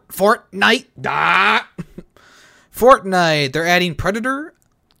Fortnite. Fortnite. They're adding Predator,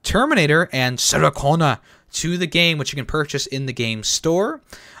 Terminator, and Sarah Connor to the game, which you can purchase in the game store.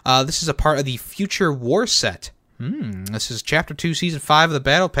 This is a part of the Future War set. This is Chapter 2, Season 5 of the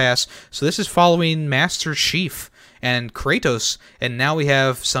Battle Pass. So this is following Master Chief and Kratos, and now we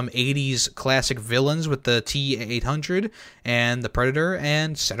have some 80s classic villains with the T-800 and the Predator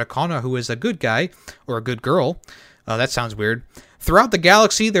and Sarah Connor, who is a good guy, or a good girl. That sounds weird. Throughout the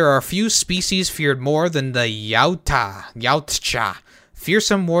galaxy, there are a few species feared more than the Yautja,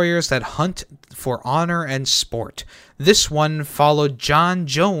 fearsome warriors that hunt for honor and sport. This one followed John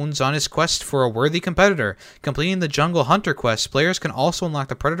Jones on his quest for a worthy competitor. Completing the Jungle Hunter quest, players can also unlock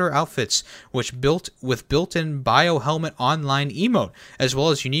the Predator outfits, with built-in Biohelmet online emote, as well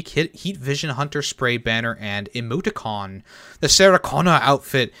as unique Heat Vision Hunter spray banner and emoticon. The Sarah Connor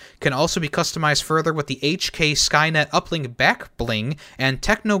outfit can also be customized further with the HK Skynet uplink back bling and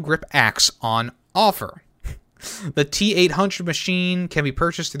Techno Grip axe on offer. The T-800 machine can be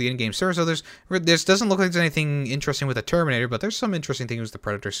purchased through the in-game store. So there's doesn't look like there's anything interesting with the Terminator, but there's some interesting things with the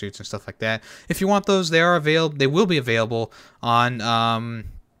Predator suits and stuff like that. If you want those, they will be available on the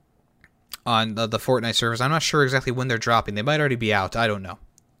Fortnite servers. I'm not sure exactly when they're dropping. They might already be out. I don't know.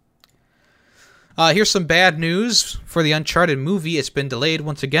 Here's some bad news for the Uncharted movie. It's been delayed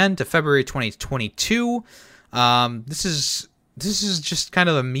once again to February 2022. This is just kind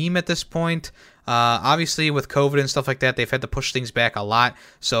of a meme at this point. Obviously, with COVID and stuff like that, they've had to push things back a lot.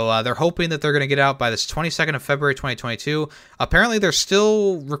 So they're hoping that they're going to get out by this 22nd of February 2022. Apparently, they're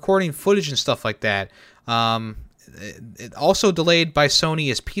still recording footage and stuff like that. It also delayed by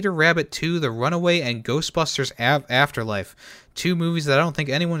Sony is Peter Rabbit 2, The Runaway, and Ghostbusters Afterlife. 2 movies that I don't think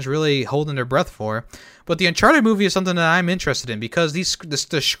anyone's really holding their breath for. But the Uncharted movie is something that I'm interested in because the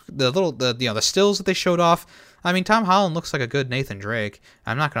stills that they showed off. I mean, Tom Holland looks like a good Nathan Drake.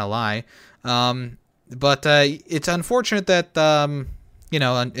 I'm not gonna lie. But it's unfortunate that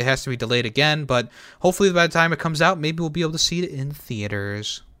it has to be delayed again. But hopefully by the time it comes out, maybe we'll be able to see it in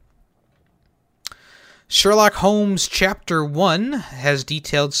theaters. Sherlock Holmes Chapter 1 has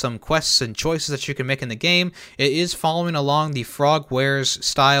detailed some quests and choices that you can make in the game. It is following along the Frogwares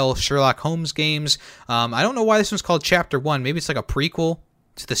style Sherlock Holmes games. I don't know why this one's called Chapter 1. Maybe it's like a prequel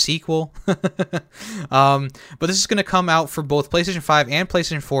to the sequel. But this is going to come out for both PlayStation 5 and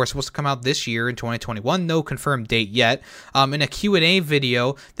PlayStation 4. It's supposed to come out this year in 2021. No confirmed date yet. In a Q&A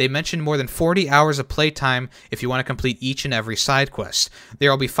video, they mentioned more than 40 hours of playtime if you want to complete each and every side quest. There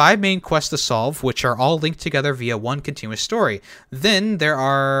will be 5 main quests to solve, which are all linked together via one continuous story. Then there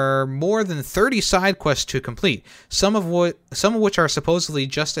are more than 30 side quests to complete, some of which are supposedly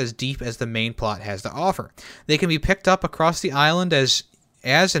just as deep as the main plot has to offer. They can be picked up across the island as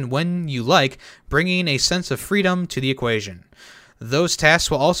and when you like, bringing a sense of freedom to the equation. Those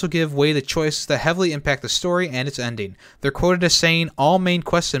tasks will also give way to choices that heavily impact the story and its ending. They're quoted as saying, all main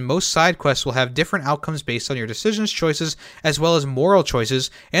quests and most side quests will have different outcomes based on your decisions, choices, as well as moral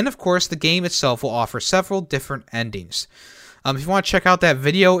choices, and of course, the game itself will offer several different endings. If you want to check out that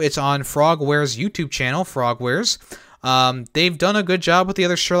video, it's on Frogwares' YouTube channel, Frogwares. They've done a good job with the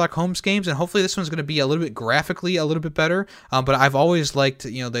other Sherlock Holmes games, and hopefully this one's going to be a little bit graphically a little bit better. But I've always liked,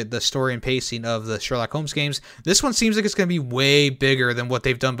 the story and pacing of the Sherlock Holmes games. This one seems like it's going to be way bigger than what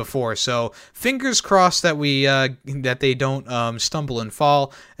they've done before. So fingers crossed that that they don't stumble and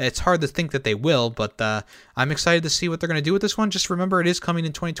fall. It's hard to think that they will, but I'm excited to see what they're going to do with this one. Just remember, it is coming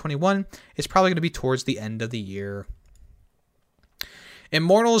in 2021. It's probably going to be towards the end of the year.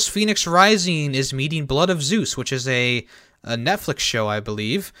 Immortals Fenyx Rising is meeting Blood of Zeus, which is a Netflix show, I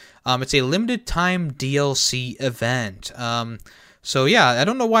believe. It's a limited time DLC event. So yeah, I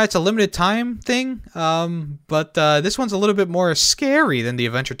don't know why it's a limited time thing, but this one's a little bit more scary than the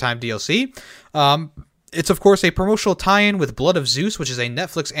Adventure Time DLC. It's, of course, a promotional tie-in with Blood of Zeus, which is a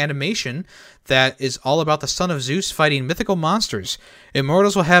Netflix animation that is all about the son of Zeus fighting mythical monsters.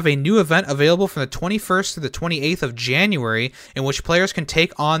 Immortals will have a new event available from the 21st through the 28th of January, in which players can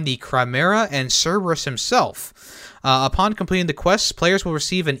take on the Chimera and Cerberus himself. Upon completing the quests, players will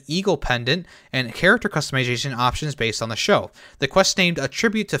receive an eagle pendant and character customization options based on the show. The quest named A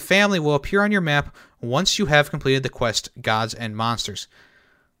Tribute to Family will appear on your map once you have completed the quest Gods and Monsters.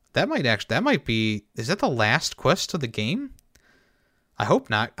 That might be, is that the last quest of the game? I hope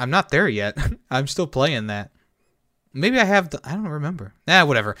not. I'm not there yet. I'm still playing that. Maybe I have, I don't remember.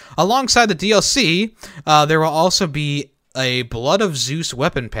 Whatever. Alongside the DLC, there will also be a Blood of Zeus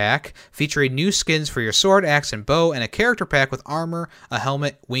weapon pack featuring new skins for your sword, axe, and bow, and a character pack with armor, a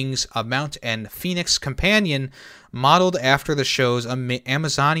helmet, wings, a mount, and Phoenix companion modeled after the show's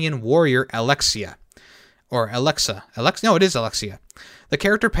Amazonian warrior Alexia. Or Alexa. No, it is Alexia. The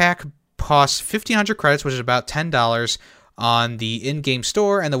character pack costs 1,500 credits, which is about $10 on the in-game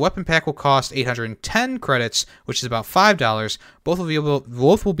store, and the weapon pack will cost 810 credits, which is about $5.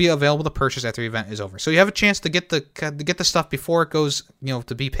 Both will be available to purchase after the event is over. So you have a chance to get the stuff before it goes,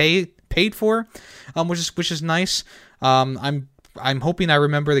 to be paid for, which is nice. I'm hoping I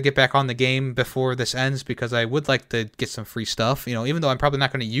remember to get back on the game before this ends, because I would like to get some free stuff. Even though I'm probably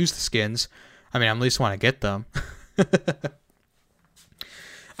not going to use the skins. I mean, I at least want to get them.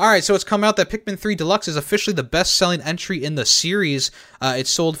 Alright, so it's come out that Pikmin 3 Deluxe is officially the best-selling entry in the series. It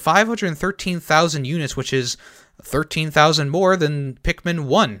sold 513,000 units, which is 13,000 more than Pikmin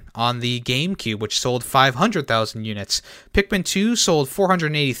 1 on the GameCube, which sold 500,000 units. Pikmin 2 sold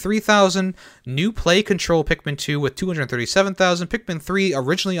 483,000. New Play Control Pikmin 2 with 237,000. Pikmin 3,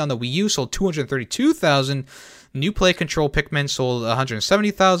 originally on the Wii U, sold 232,000. New Play Control Pikmin sold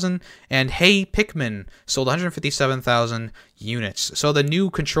 170,000, and Hey Pikmin sold 157,000 units. So the new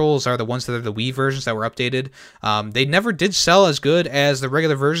controls are the ones that are the Wii versions that were updated. They never did sell as good as the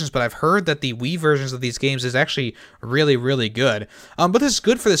regular versions, but I've heard that the Wii versions of these games is actually really, really good. But this is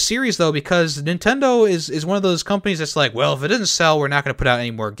good for the series, though, because Nintendo is one of those companies that's like, well, if it doesn't sell, we're not going to put out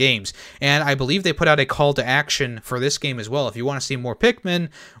any more games. And I believe they put out a call to action for this game as well. If you want to see more Pikmin,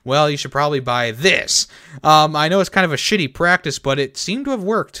 well, you should probably buy this. I know it's kind of a shitty practice, but it seemed to have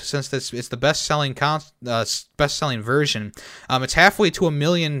worked since it's the best-selling version. It's halfway to 1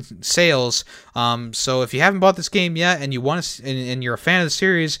 million sales. So if you haven't bought this game yet and you want to, and you're a fan of the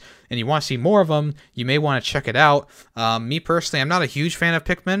series and you want to see more of them, you may want to check it out. Me personally, I'm not a huge fan of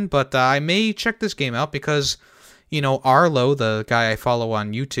Pikmin, but I may check this game out because, you know, Arlo, the guy I follow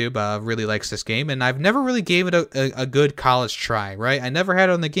on YouTube, really likes this game, and I've never really gave it a good college try, right? I never had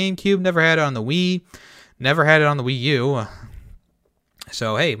it on the GameCube, never had it on the Wii, never had it on the Wii U.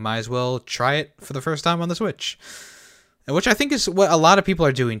 So, hey, might as well try it for the first time on the Switch. Which I think is what a lot of people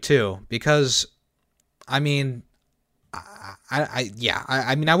are doing, too. Because, I mean,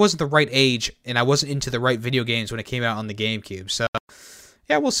 I mean, I wasn't the right age, and I wasn't into the right video games when it came out on the GameCube. So,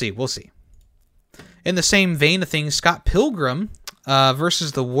 yeah, we'll see. In the same vein of things, Scott Pilgrim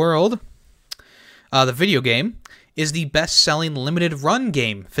versus the World, the video game, is the best-selling limited run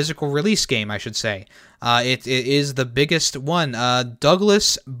game, physical release game, I should say. It is the biggest one.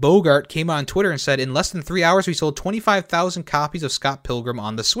 Douglas Bogart came on Twitter and said, in less than 3 hours, we sold 25,000 copies of Scott Pilgrim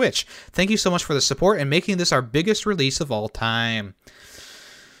on the Switch. Thank you so much for the support and making this our biggest release of all time.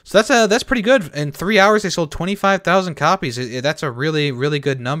 So that's pretty good. In 3 hours, they sold 25,000 copies. That's a really, really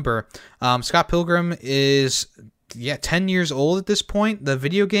good number. Scott Pilgrim is 10 years old at this point, the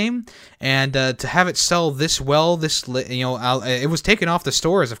video game, and to have it sell this well, it was taken off the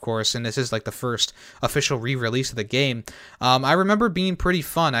stores, of course, and this is like the first official re-release of the game. I remember being pretty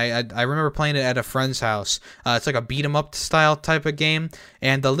fun. I remember playing it at a friend's house. It's like a beat-em-up style type of game,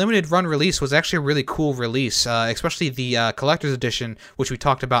 and the limited run release was actually a really cool release, especially the collector's edition, which we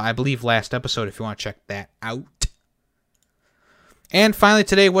talked about, I believe, last episode, if you want to check that out. And finally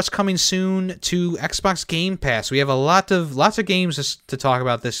today, what's coming soon to Xbox Game Pass? We have lots of games to talk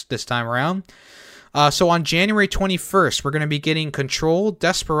about this time around. So on January 21st, we're going to be getting Control,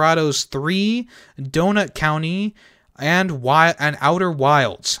 Desperados 3, Donut County, and Outer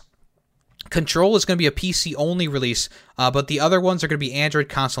Wilds. Control is going to be a PC-only release, but the other ones are going to be Android,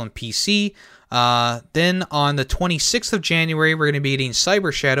 console, and PC. Then on the 26th of January, we're going to be getting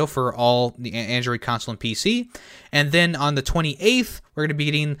Cyber Shadow for all the Android, console, and PC. And then on the 28th, we're going to be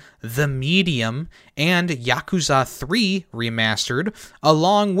getting The Medium and Yakuza 3 Remastered,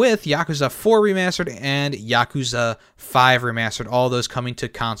 along with Yakuza 4 Remastered and Yakuza 5 Remastered, all those coming to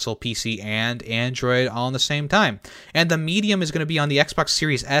console, PC, and Android all in the same time. And The Medium is going to be on the Xbox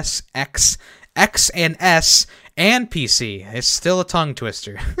Series S, X and S, and PC. It's still a tongue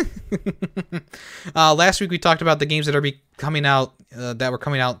twister. Last week we talked about the games that are coming out that were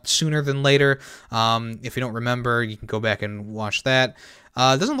coming out sooner than later. If you don't remember, you can go back and watch that.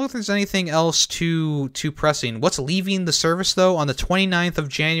 It doesn't look like there's anything else too pressing. What's leaving the service, though? On the 29th of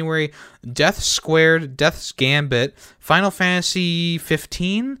January, Death's Gambit, Final Fantasy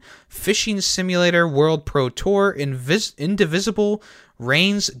 15, Fishing Simulator World Pro Tour, Indivisible,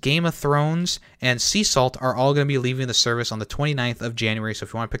 Reigns, Game of Thrones, and Sea Salt are all going to be leaving the service on the 29th of January. So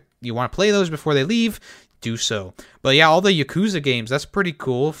if you want to play those before they leave, do so. But yeah, all the Yakuza games, that's pretty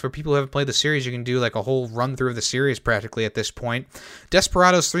cool. For people who haven't played the series, you can do like a whole run through of the series practically at this point.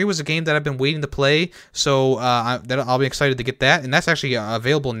 Desperados 3 was a game that I've been waiting to play, so I'll be excited to get that, and that's actually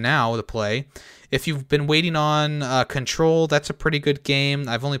available now to play. If you've been waiting on Control, that's a pretty good game.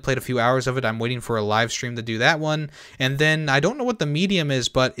 I've only played a few hours of it. I'm waiting for a live stream to do that one. And then I don't know what the Medium is,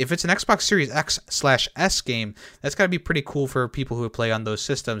 but if it's an Xbox Series X/S game, that's got to be pretty cool for people who play on those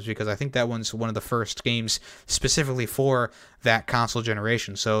systems, because I think that one's one of the first games specifically for that console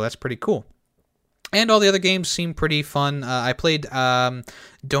generation. So that's pretty cool. And all the other games seem pretty fun. I played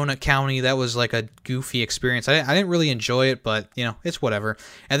Donut County. That was like a goofy experience. I didn't really enjoy it, but, you know, it's whatever.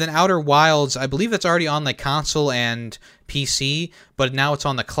 And then Outer Wilds, I believe that's already on like console and PC, but now it's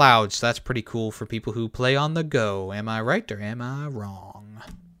on the cloud, so that's pretty cool for people who play on the go. Am I right or am I wrong?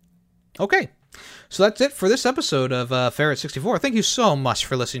 Okay. So that's it for this episode of Ferret64. Thank you so much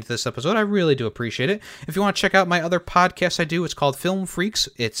for listening to this episode. I really do appreciate it. If you want to check out my other podcast I do, it's called Film Freaks.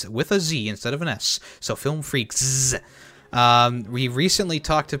 It's with a Z instead of an S. So Film Freaks. We recently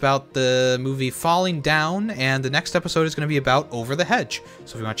talked about the movie Falling Down, and the next episode is going to be about Over the Hedge.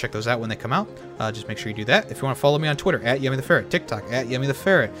 So if you want to check those out when they come out, just make sure you do that. If you want to follow me on Twitter, @YummyTheFerret, TikTok,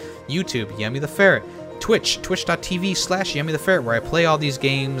 @YummyTheFerret, YouTube, YummyTheFerret, Twitch, twitch.tv/YummyTheFerret, where I play all these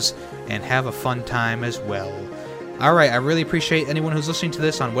games and have a fun time as well. All right, I really appreciate anyone who's listening to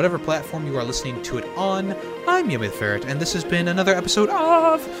this on whatever platform you are listening to it on. I'm Yummy the Ferret, and this has been another episode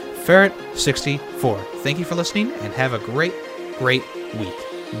of Ferret 64. Thank you for listening, and have a great, great week.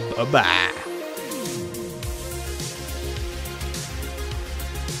 Bye-bye.